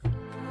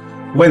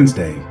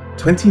Wednesday,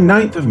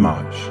 29th of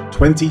March,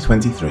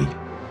 2023.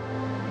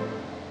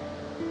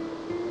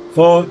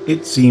 For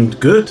it seemed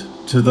good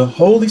to the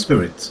Holy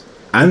Spirit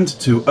and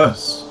to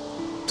us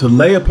to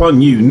lay upon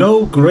you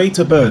no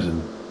greater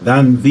burden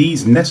than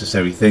these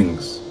necessary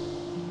things.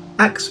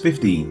 Acts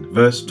 15,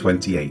 verse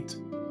 28.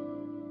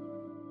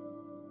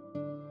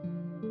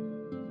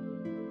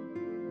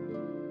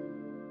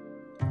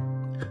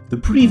 The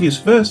previous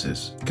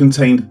verses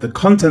contained the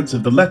contents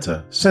of the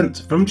letter sent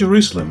from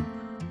Jerusalem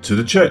to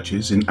the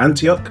churches in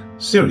Antioch,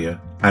 Syria,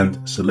 and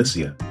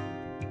Cilicia.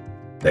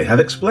 They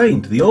have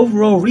explained the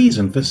overall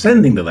reason for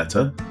sending the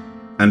letter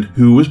and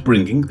who was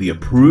bringing the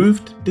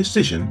approved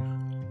decision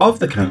of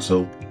the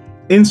council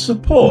in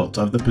support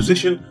of the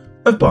position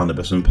of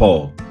Barnabas and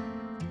Paul.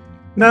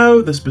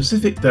 Now, the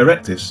specific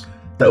directives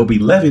that will be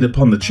levied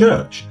upon the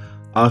church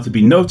are to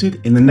be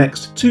noted in the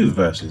next two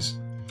verses.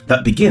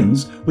 That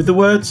begins with the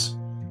words,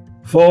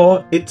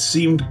 "For it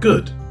seemed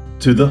good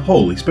to the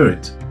Holy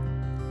Spirit."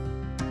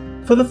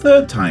 For the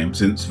third time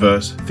since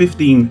verse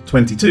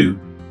 15:22,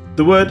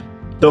 the word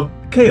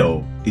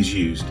dokeó is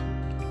used.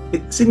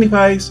 It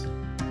signifies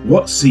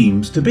what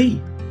seems to be.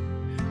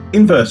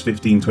 In verse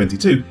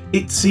 15:22,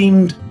 it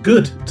seemed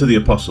good to the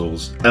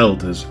apostles,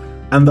 elders,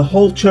 and the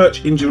whole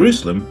church in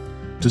Jerusalem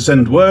to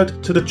send word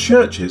to the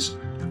churches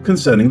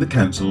concerning the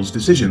council's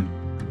decision.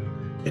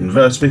 In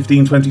verse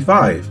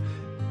 15:25,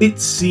 it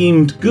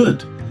seemed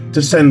good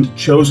to send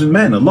chosen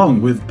men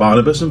along with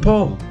Barnabas and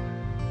Paul.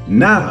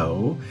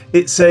 Now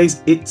it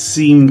says it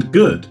seemed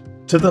good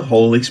to the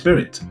Holy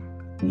Spirit,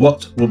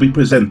 what will be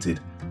presented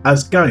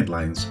as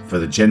guidelines for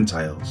the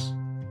Gentiles.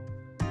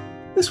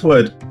 This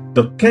word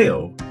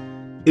dokeó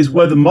is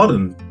where the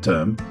modern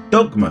term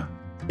dogma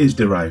is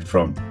derived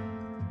from.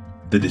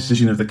 The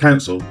decision of the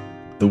council,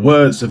 the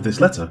words of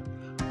this letter,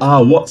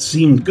 are what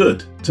seemed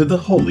good to the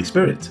Holy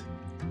Spirit.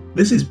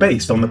 This is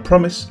based on the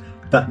promise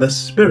that the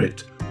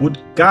Spirit would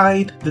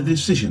guide the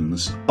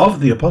decisions of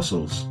the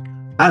apostles,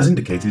 as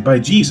indicated by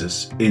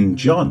Jesus in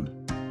John.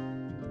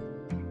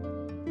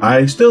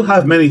 "I still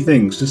have many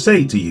things to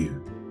say to you,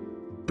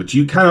 but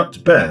you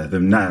cannot bear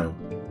them now.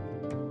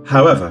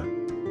 However,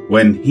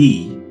 when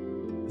He,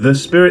 the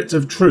Spirit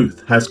of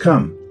truth, has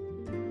come,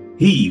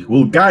 He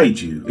will guide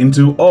you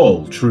into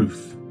all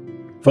truth.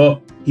 For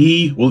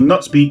He will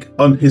not speak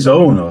on His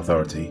own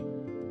authority,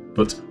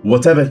 but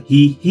whatever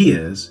He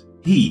hears,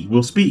 He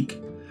will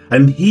speak,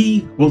 and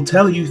He will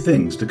tell you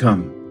things to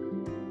come.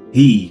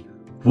 He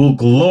will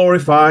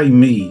glorify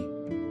me,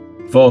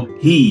 for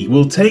He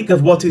will take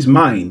of what is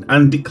mine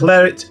and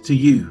declare it to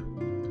you.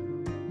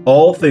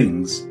 All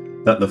things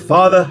that the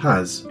Father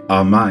has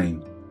are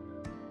mine.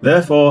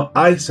 Therefore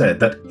I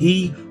said that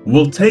He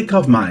will take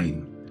of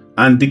mine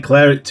and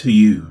declare it to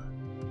you."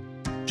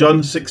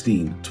 John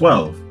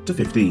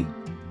 16:12-15.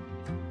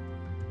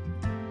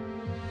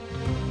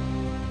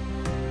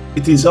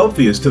 It is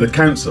obvious to the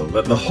council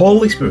that the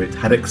Holy Spirit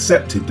had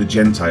accepted the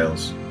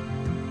Gentiles.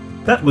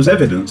 That was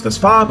evidenced as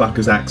far back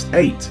as Acts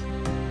 8,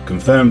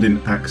 confirmed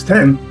in Acts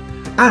 10,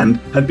 and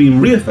had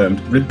been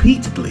reaffirmed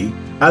repeatedly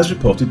as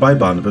reported by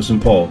Barnabas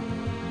and Paul.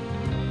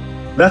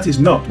 That is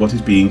not what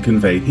is being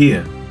conveyed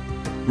here.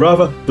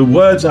 Rather, the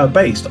words are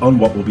based on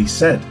what will be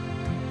said.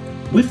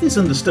 With this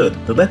understood,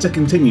 the letter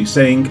continues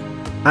saying,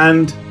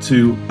 "and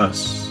to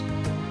us."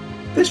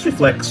 This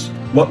reflects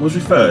what was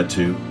referred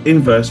to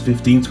in verse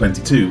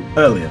 15:22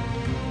 earlier.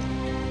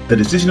 The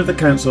decision of the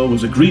council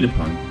was agreed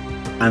upon,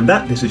 and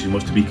that decision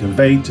was to be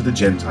conveyed to the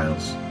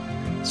Gentiles.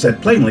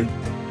 Said plainly,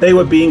 they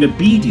were being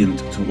obedient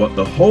to what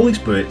the Holy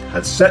Spirit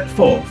had set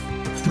forth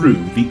through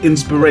the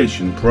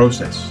inspiration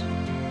process.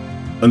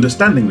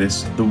 Understanding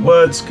this, the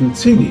words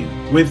continue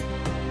with,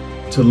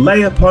 "to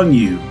lay upon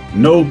you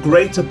no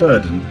greater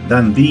burden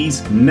than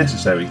these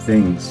necessary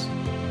things."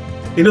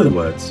 In other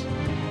words,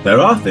 there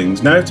are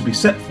things now to be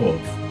set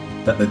forth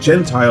that the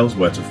Gentiles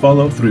were to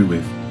follow through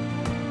with.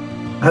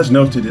 As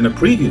noted in a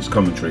previous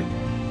commentary,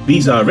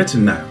 these are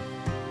written now,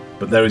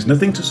 but there is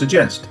nothing to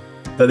suggest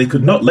that they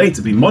could not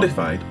later be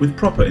modified with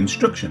proper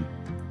instruction.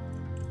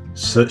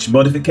 Such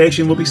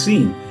modification will be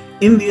seen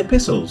in the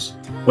epistles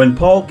when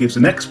Paul gives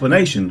an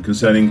explanation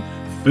concerning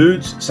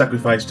foods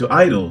sacrificed to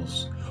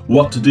idols,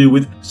 what to do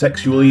with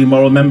sexually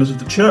immoral members of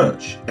the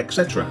church,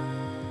 etc.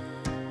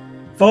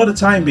 For the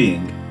time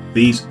being,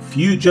 these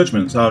few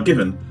judgments are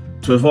given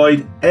to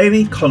avoid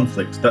any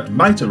conflict that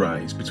might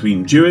arise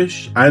between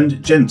Jewish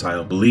and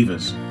Gentile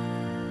believers.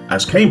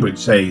 As Cambridge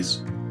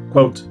says,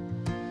 quote,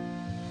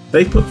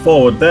 "They put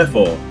forward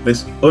therefore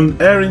this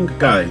unerring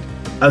guide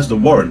as the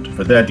warrant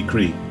for their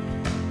decree,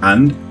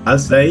 and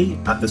as they,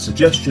 at the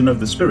suggestion of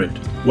the Spirit,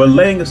 were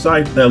laying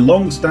aside their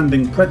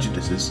long-standing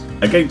prejudices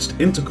against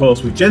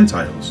intercourse with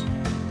Gentiles,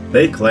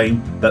 they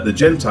claim that the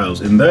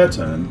Gentiles in their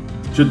turn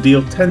should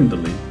deal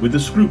tenderly with the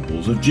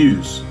scruples of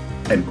Jews."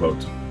 End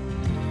quote.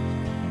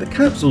 The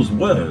council's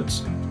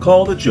words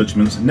call the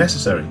judgments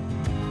necessary.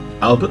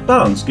 Albert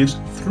Barnes gives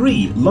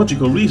 3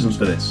 logical reasons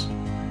for this.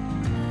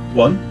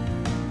 1.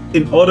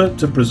 In order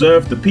to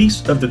preserve the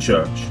peace of the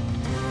church.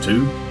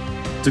 2.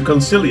 To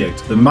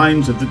conciliate the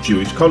minds of the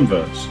Jewish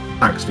converts.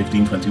 Acts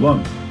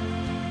 15:21.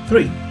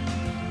 3.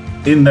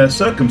 In their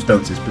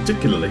circumstances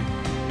particularly,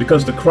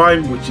 because the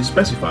crime which is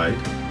specified,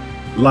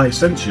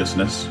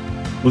 licentiousness,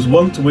 was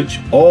one to which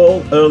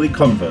all early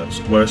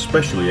converts were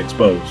especially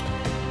exposed.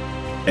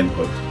 End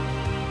quote.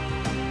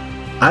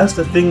 As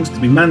the things to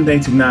be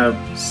mandated now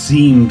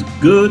seemed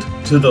good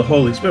to the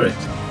Holy Spirit,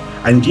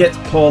 and yet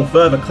Paul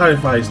further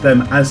clarifies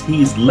them as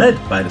he is led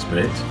by the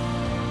Spirit,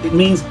 it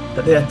means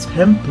that they are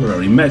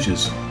temporary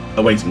measures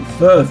awaiting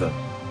further,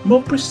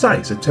 more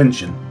precise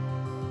attention.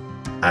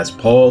 As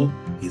Paul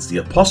is the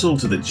apostle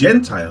to the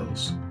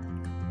Gentiles,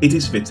 it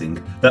is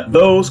fitting that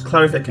those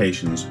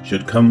clarifications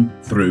should come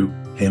through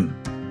him.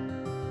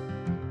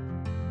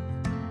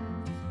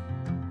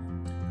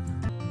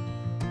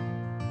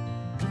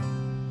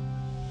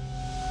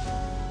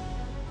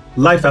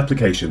 Life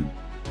application.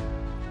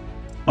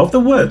 Of the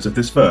words of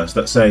this verse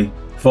that say,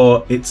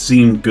 "For it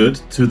seemed good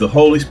to the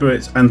Holy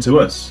Spirit and to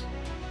us,"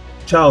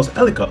 Charles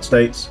Ellicott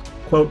states,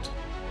 quote,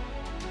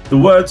 "The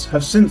words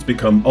have since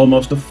become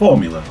almost a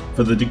formula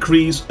for the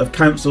decrees of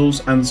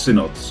councils and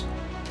synods,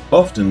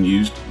 often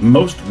used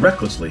most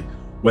recklessly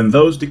when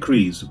those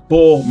decrees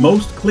bore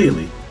most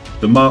clearly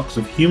the marks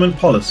of human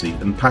policy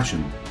and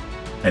passion."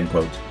 End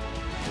quote.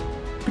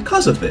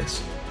 Because of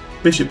this,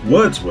 Bishop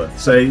Wordsworth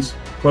says,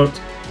 quote,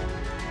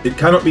 "It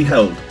cannot be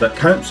held that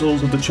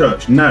councils of the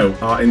Church now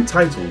are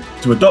entitled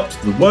to adopt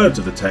the words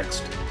of the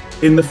text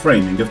in the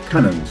framing of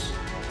canons."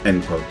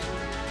 End quote.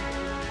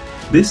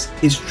 This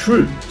is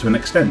true to an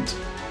extent,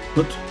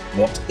 but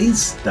what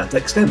is that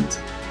extent?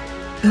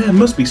 There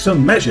must be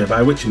some measure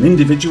by which an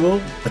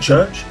individual, a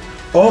church,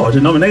 or a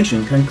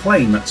denomination can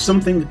claim that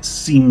something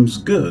seems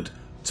good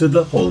to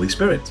the Holy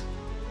Spirit.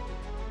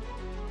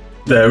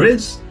 There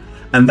is,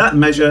 and that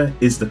measure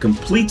is the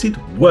completed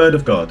Word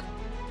of God.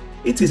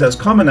 It is as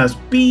common as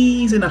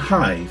bees in a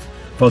hive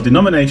for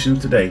denominations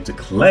today to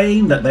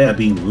claim that they are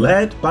being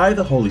led by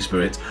the Holy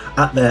Spirit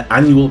at their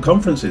annual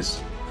conferences.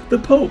 The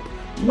Pope,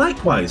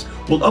 likewise,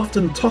 will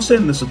often toss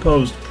in the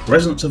supposed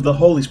presence of the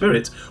Holy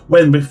Spirit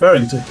when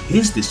referring to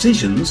his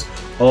decisions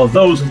or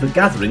those of the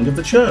gathering of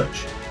the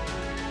Church.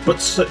 But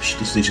such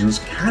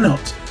decisions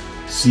cannot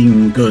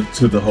seem good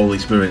to the Holy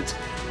Spirit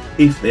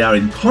if they are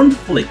in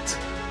conflict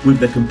with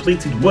the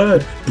completed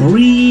Word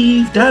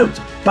breathed out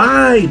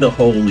by the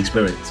Holy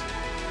Spirit.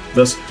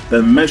 Thus,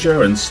 the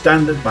measure and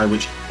standard by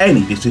which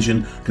any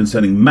decision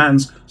concerning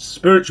man's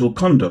spiritual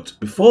conduct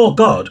before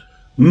God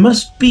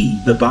must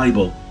be the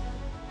Bible.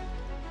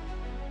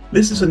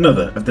 This is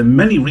another of the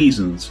many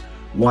reasons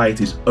why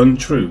it is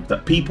untrue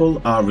that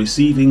people are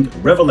receiving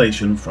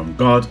revelation from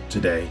God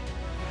today.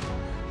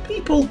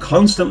 People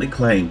constantly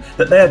claim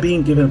that they are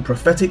being given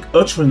prophetic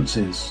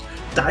utterances,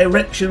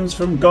 directions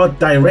from God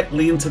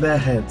directly into their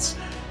heads,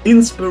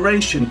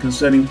 inspiration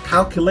concerning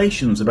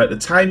calculations about the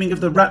timing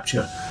of the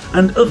rapture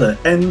and other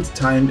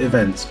end-time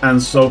events,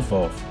 and so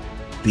forth.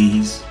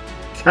 These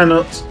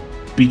cannot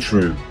be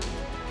true.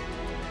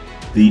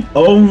 The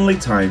only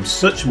time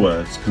such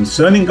words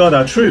concerning God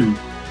are true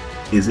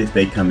is if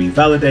they can be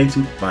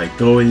validated by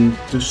going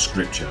to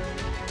Scripture.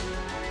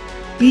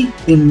 Be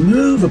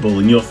immovable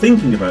in your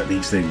thinking about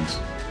these things.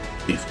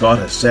 If God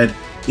has said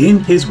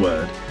in His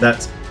Word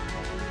that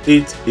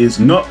it is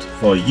not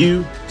for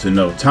you to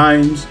know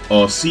times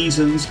or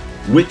seasons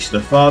which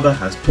the Father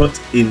has put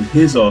in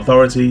His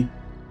authority,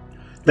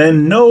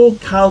 then no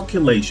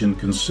calculation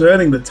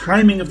concerning the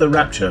timing of the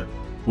rapture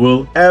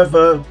will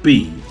ever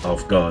be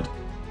of God.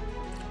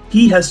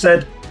 He has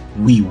said,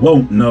 we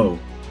won't know.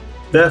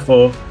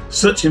 Therefore,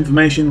 such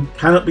information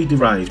cannot be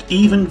derived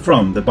even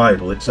from the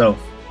Bible itself.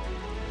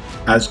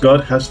 As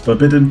God has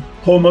forbidden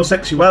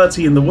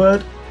homosexuality in the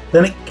Word,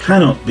 then it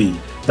cannot be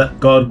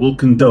that God will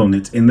condone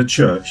it in the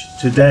Church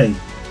today.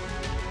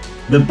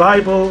 The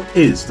Bible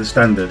is the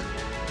standard.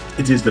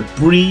 It is the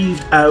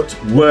breathed out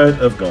Word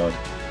of God,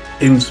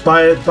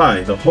 inspired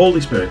by the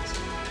Holy Spirit,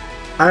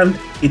 and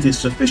it is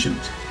sufficient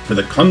for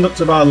the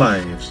conduct of our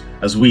lives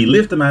as we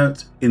live them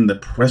out in the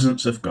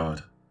presence of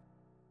God.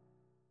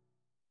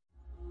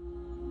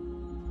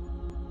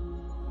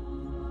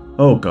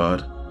 O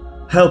God,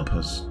 help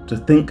us to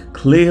think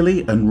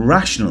clearly and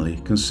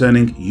rationally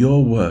concerning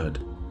your word.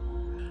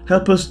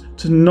 Help us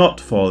to not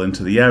fall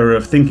into the error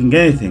of thinking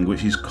anything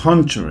which is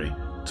contrary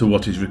to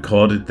what is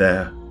recorded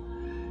there.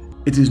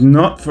 It is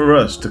not for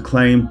us to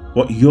claim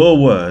what your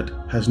word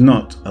has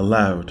not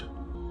allowed.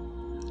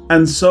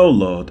 And so,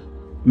 Lord,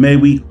 may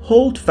we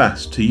hold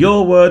fast to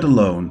your word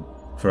alone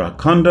for our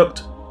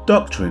conduct,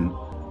 doctrine,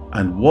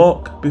 and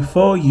walk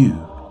before you.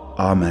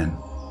 Amen.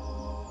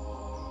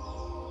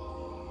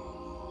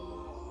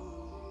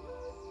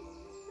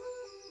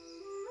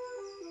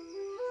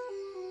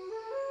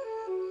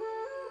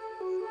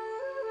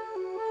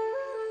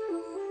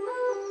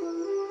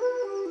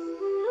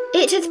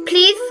 It has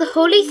pleased the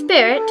Holy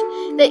Spirit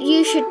that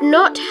you should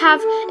not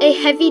have a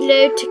heavy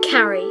load to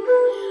carry,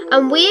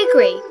 and we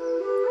agree.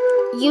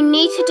 You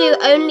need to do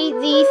only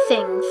these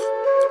things.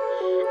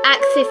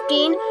 Acts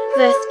 15,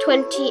 verse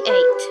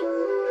 28.